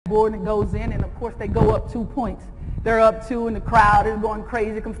backboard and it goes in, and of course they go up 2 points. They're up 2 and the crowd is going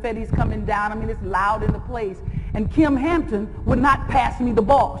crazy. Confetti's coming down. I mean, it's loud in the place. And Kim Hampton would not pass me the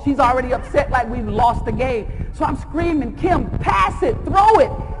ball. She's already upset like we've lost the game. So I'm screaming, Kim, pass it, throw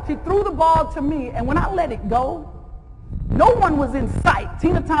it. She threw the ball to me, and when I let it go, no one was in sight.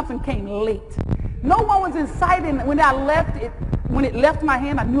 Tina Thompson came late. No one was in sight, and when I left it, when it left my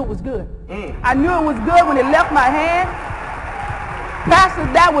hand, I knew it was good. I knew it was good when it left my hand. Pastor,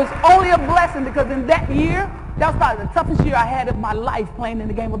 that was only a blessing, because in that year, that was probably the toughest year I had of my life playing in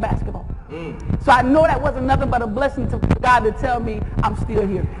the game of basketball. So I know that wasn't nothing but a blessing to God to tell me I'm still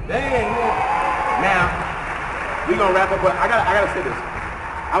here. Dang. Now, we're going to wrap up, but I gotta say this.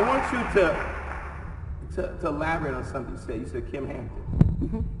 I want you to elaborate on something you said. You said Kim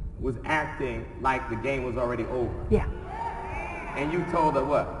Hampton was acting like the game was already over. Yeah. And you told her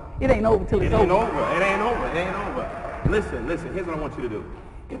what? It ain't over till it's over. It ain't over. Listen, here's what I want you to do.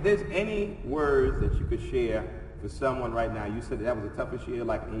 If there's any words that you could share for someone right now, you said that was the toughest year,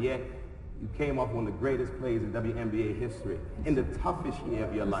 and yet you came off one of the greatest plays in WNBA history, in the toughest year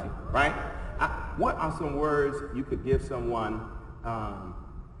of your life, right? What are some words you could give someone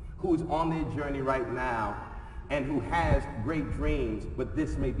who's on their journey right now and who has great dreams, but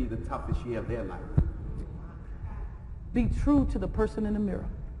this may be the toughest year of their life? Be true to the person in the mirror.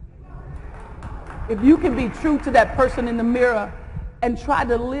 If you can be true to that person in the mirror and try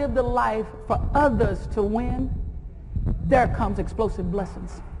to live the life for others to win, there comes explosive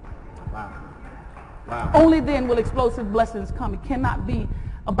blessings. Wow. Only then will explosive blessings come. It cannot be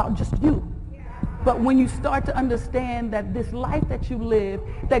about just you. But when you start to understand that this life that you live,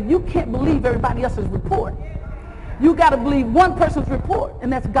 that you can't believe everybody else's report. You got to believe one person's report,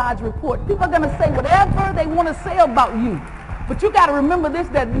 and that's God's report. People are going to say whatever they want to say about you. But you got to remember this,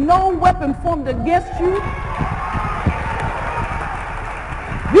 that no weapon formed against you,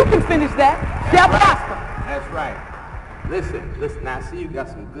 you can finish that, shall prosper. That's right. Listen, now I see you got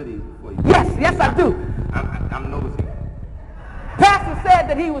some goodies for you. Yes, I do. I'm noticing. Pastor said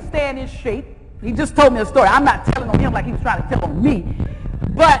that he was staying in shape. He just told me a story. I'm not telling on him like he was trying to tell on me.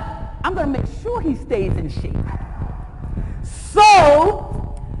 But I'm going to make sure he stays in shape.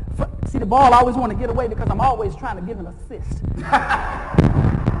 So, see, the ball I always want to get away because I'm always trying to give an assist.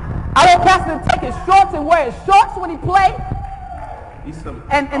 I don't Pastor to take his shorts and wear his shorts when he play.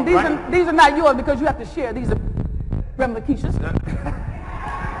 And these are not yours because you have to share. These are Grandma Keisha's.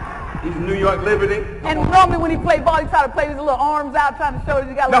 He's New York Liberty. And normally when he played ball, he try to play his little arms out, trying to show that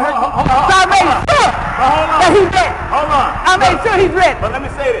he got a little. Hold So I made sure that he's ready. Hold on. I made sure he's ready. But let me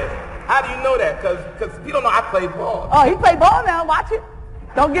say this. How do you know that? Because you don't know I played ball. Oh, he played ball now. Watch it.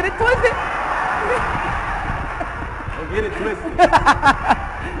 Don't get it twisted. Don't get it twisted.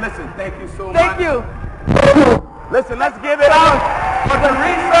 Listen, thank you so much. Thank you. Listen, let's give it up for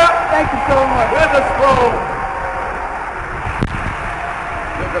Teresa. Thank you so much. Weatherspoon.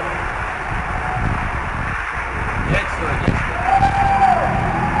 Excellent.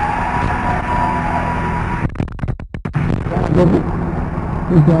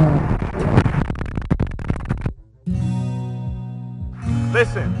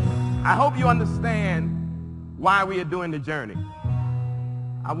 Listen, I hope you understand why we are doing the journey.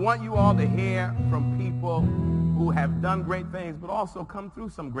 I want you all to hear from people who have done great things, but also come through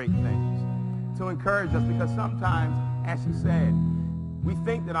some great things to encourage us, because sometimes, as she said, we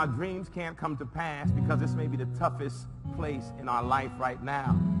think that our dreams can't come to pass because this may be the toughest place in our life right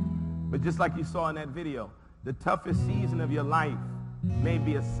now. But just like you saw in that video, the toughest season of your life may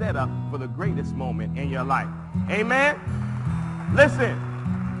be a setup for the greatest moment in your life. Amen? Listen,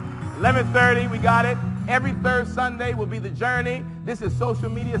 11:30, we got it. Every third Sunday will be the journey. This is Social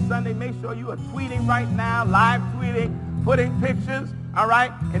Media Sunday. Make sure you are tweeting right now, live tweeting, putting pictures, all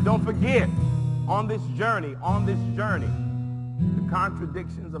right? And don't forget, on this journey, the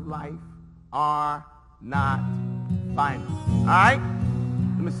contradictions of life are not final. All right?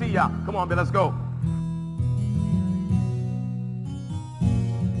 Let me see y'all. Come on, man, let's go.